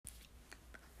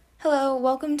Hello,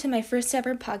 welcome to my first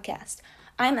ever podcast.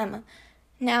 I'm Emma.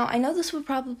 Now, I know this will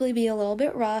probably be a little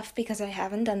bit rough because I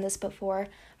haven't done this before,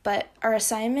 but our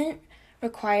assignment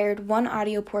required one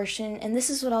audio portion, and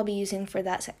this is what I'll be using for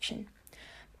that section.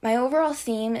 My overall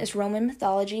theme is Roman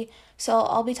mythology, so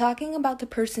I'll be talking about the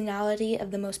personality of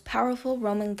the most powerful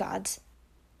Roman gods.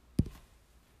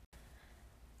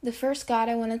 The first god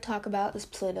I want to talk about is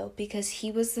Pluto, because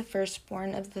he was the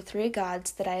firstborn of the three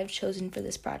gods that I have chosen for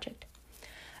this project.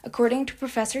 According to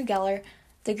Professor Geller,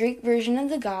 the Greek version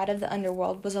of the god of the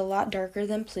underworld was a lot darker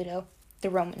than Pluto, the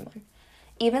Roman one.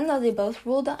 Even though they both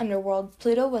ruled the underworld,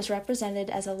 Pluto was represented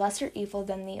as a lesser evil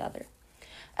than the other.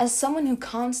 As someone who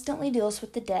constantly deals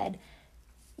with the dead,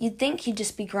 you'd think he'd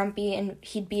just be grumpy and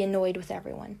he'd be annoyed with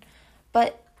everyone.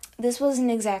 But this wasn't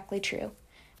exactly true,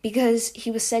 because he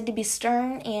was said to be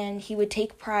stern and he would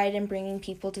take pride in bringing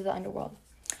people to the underworld.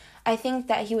 I think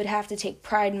that he would have to take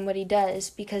pride in what he does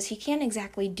because he can't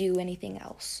exactly do anything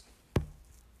else.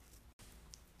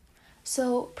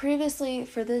 So previously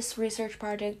for this research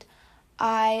project,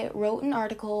 I wrote an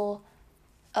article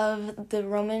of the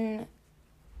Roman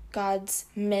gods'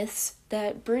 myths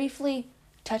that briefly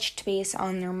touched base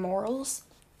on their morals.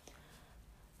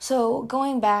 So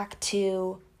going back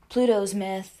to Pluto's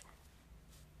myth,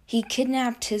 he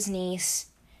kidnapped his niece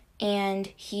and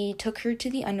he took her to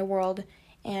the underworld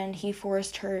and he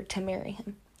forced her to marry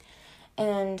him.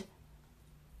 And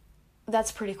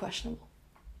that's pretty questionable.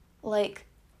 Like,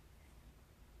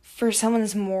 for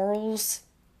someone's morals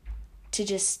to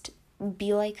just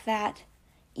be like that,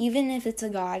 even if it's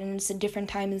a god and it's a different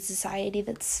time in society,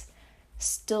 that's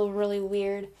still really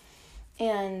weird.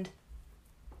 And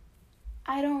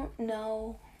I don't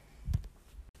know.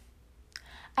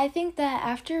 I think that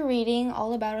after reading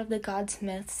all about the gods'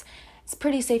 myths, it's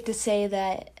pretty safe to say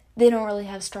that they don't really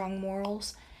have strong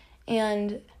morals.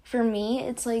 And for me,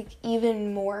 it's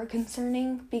even more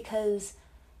concerning because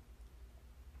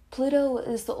Pluto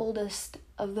is the oldest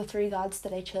of the three gods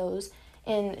that I chose.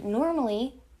 And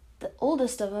normally, the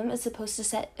oldest of them is supposed to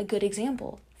set a good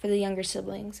example for the younger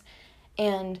siblings.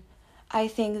 And I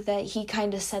think that he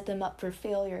kind of set them up for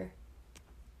failure.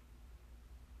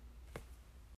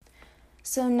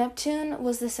 So Neptune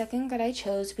was the second god I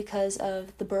chose because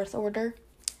of the birth order.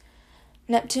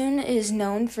 Neptune is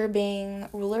known for being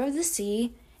ruler of the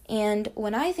sea, and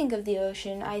when I think of the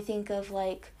ocean, I think of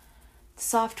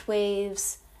soft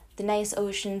waves, the nice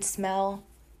ocean smell,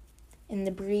 and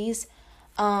the breeze.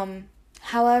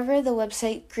 However, the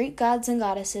website Greek Gods and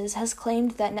Goddesses has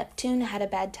claimed that Neptune had a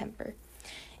bad temper.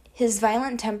 His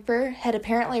violent temper had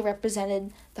apparently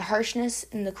represented the harshness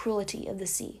and the cruelty of the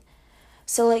sea.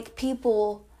 So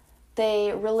people,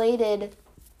 they related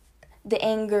the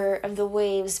anger of the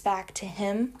waves back to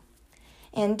him.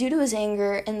 And due to his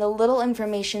anger and the little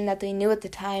information that they knew at the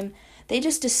time, they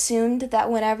just assumed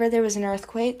that whenever there was an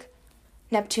earthquake,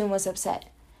 Neptune was upset.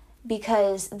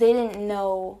 Because they didn't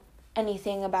know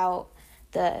anything about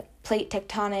the plate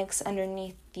tectonics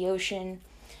underneath the ocean.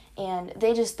 And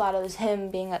they just thought it was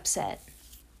him being upset.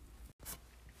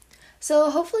 So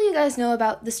hopefully you guys know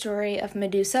about the story of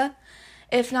Medusa.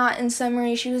 If not, in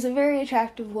summary, she was a very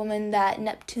attractive woman that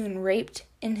Neptune raped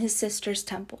in his sister's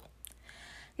temple.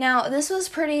 Now, this was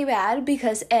pretty bad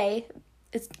because A,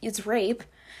 it's rape,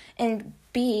 and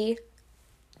B,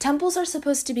 temples are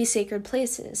supposed to be sacred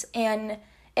places, and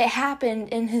it happened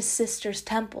in his sister's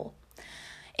temple.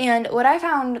 And what I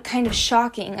found kind of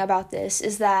shocking about this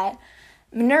is that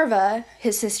Minerva,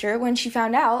 his sister, when she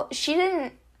found out, she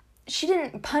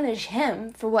didn't punish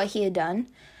him for what he had done.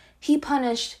 He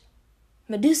punished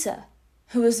Medusa,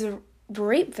 who was the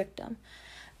rape victim.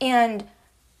 And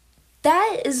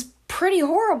that is pretty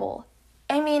horrible.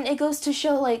 I mean, it goes to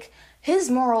show, his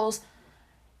morals,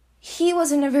 he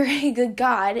wasn't a very good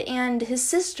god, and his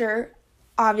sister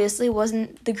obviously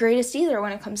wasn't the greatest either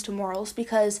when it comes to morals,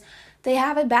 because they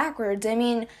have it backwards. I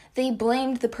mean, they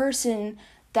blamed the person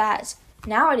that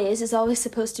nowadays is always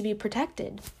supposed to be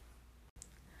protected.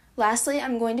 Lastly,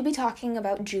 I'm going to be talking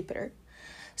about Jupiter.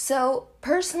 So,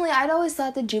 personally, I'd always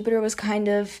thought that Jupiter was kind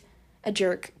of a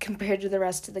jerk compared to the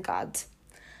rest of the gods.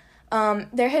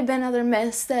 There had been other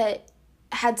myths that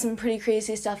had some pretty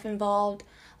crazy stuff involved.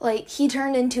 He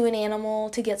turned into an animal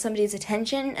to get somebody's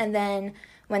attention, and then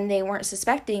when they weren't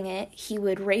suspecting it, he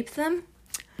would rape them.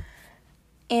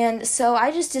 And so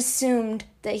I just assumed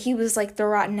that he was the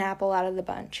rotten apple out of the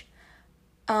bunch.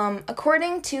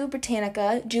 According to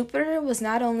Britannica, Jupiter was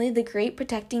not only the great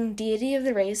protecting deity of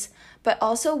the race, but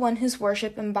also one whose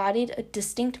worship embodied a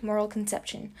distinct moral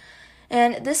conception.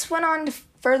 And this went on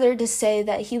further to say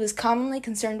that he was commonly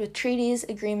concerned with treaties,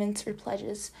 agreements, or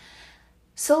pledges.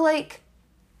 So,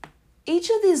 each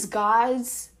of these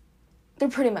gods they're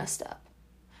pretty messed up.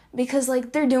 Because,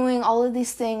 like, they're doing all of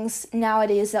these things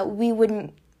nowadays that we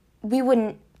wouldn't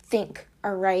think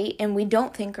are right, and we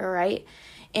don't think are right,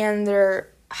 and they're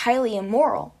highly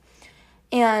immoral.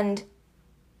 And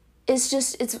it's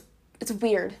just, it's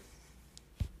weird.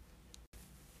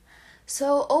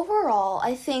 So overall,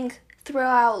 I think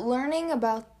throughout learning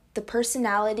about the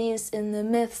personalities and the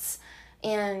myths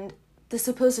and the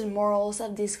supposed morals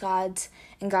of these gods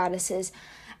and goddesses,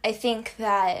 I think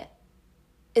that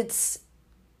it's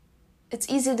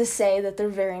easy to say that they're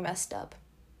very messed up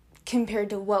compared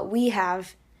to what we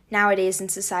have nowadays in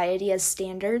society as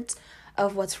standards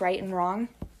of what's right and wrong.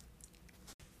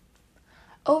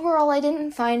 Overall, I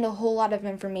didn't find a whole lot of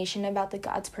information about the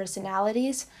gods'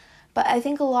 personalities, but I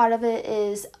think a lot of it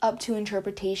is up to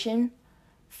interpretation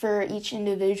for each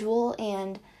individual,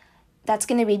 and that's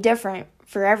going to be different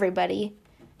for everybody,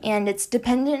 and it's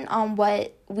dependent on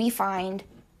what we find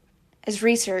as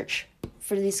research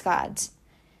for these gods.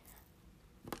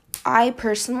 I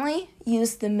personally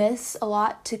use the myths a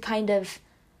lot to kind of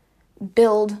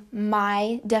build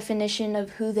my definition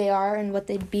of who they are and what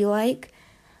they'd be like.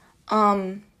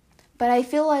 But I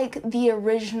feel like the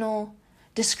original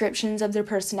descriptions of their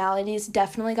personalities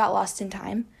definitely got lost in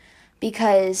time,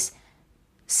 because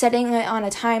setting it on a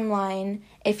timeline,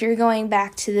 if you're going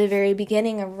back to the very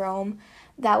beginning of Rome,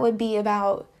 that would be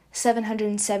about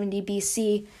 770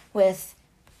 BC with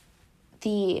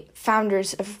the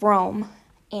founders of Rome.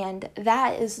 And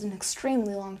that is an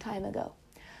extremely long time ago.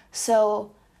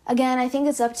 So, again, I think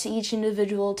it's up to each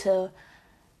individual to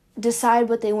decide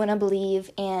what they want to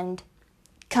believe and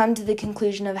come to the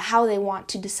conclusion of how they want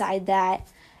to decide that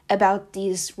about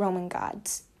these Roman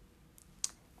gods.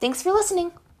 Thanks for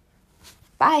listening.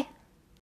 Bye.